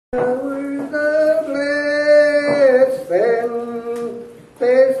Showers of blessing,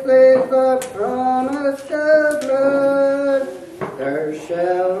 this is the promise of blood. There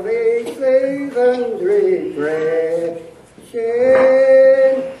shall be seasons refreshing,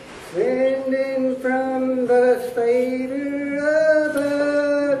 sending from the Savior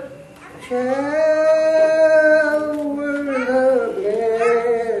above. Showers of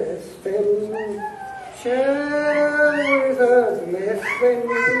blessing, showers of blessing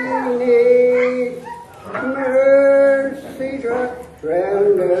we need. Mercy drops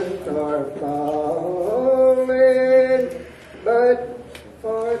round us are falling, but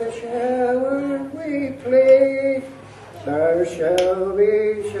for the showers we plead. There shall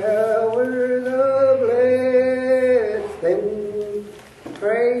be showers of blessing,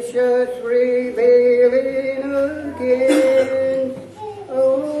 gracious revealing again.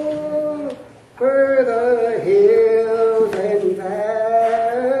 Oh, for the hills and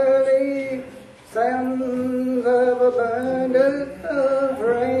valleys, sounds of abundance of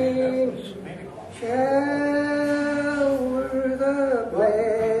rain. Showers of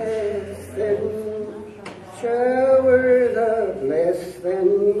blessing, showers of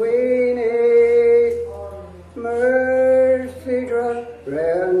blessing we need. Mercy drop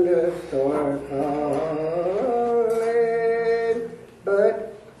round us are falling,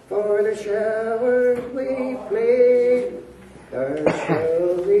 but for the showers we plead. There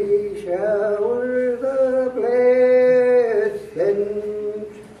shall be showers of blessing.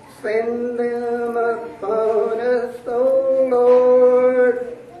 Send them upon us, O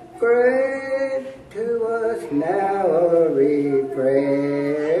Lord. Grant to us now a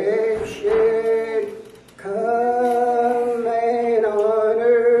refreshing. Come and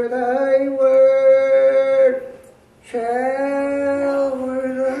honor thy word.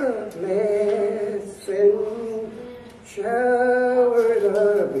 Showers of blessing, showers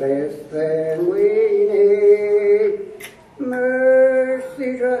of blessing we need.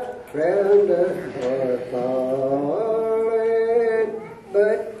 Mercy drops round us are falling,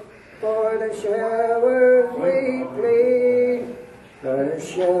 but for the showers we plead. There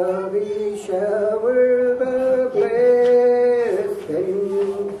shall be showers of blessing.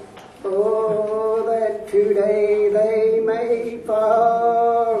 Oh, that today they may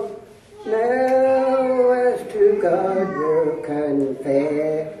fall. Now as to God we're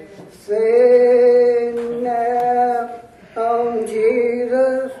confessing. Now on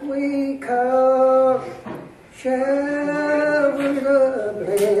Jesus we call. Showers of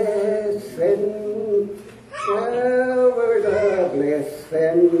blessing, showers of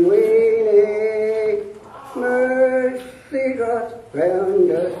blessing we need. Mercy drops round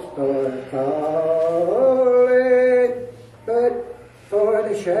us are falling, but for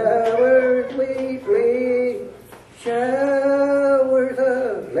the showers we plead. Showers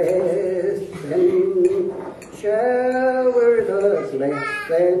of blessing, showers of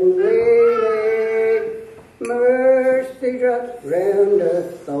blessing we need. Mercy drops round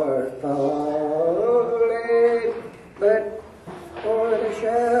us are falling.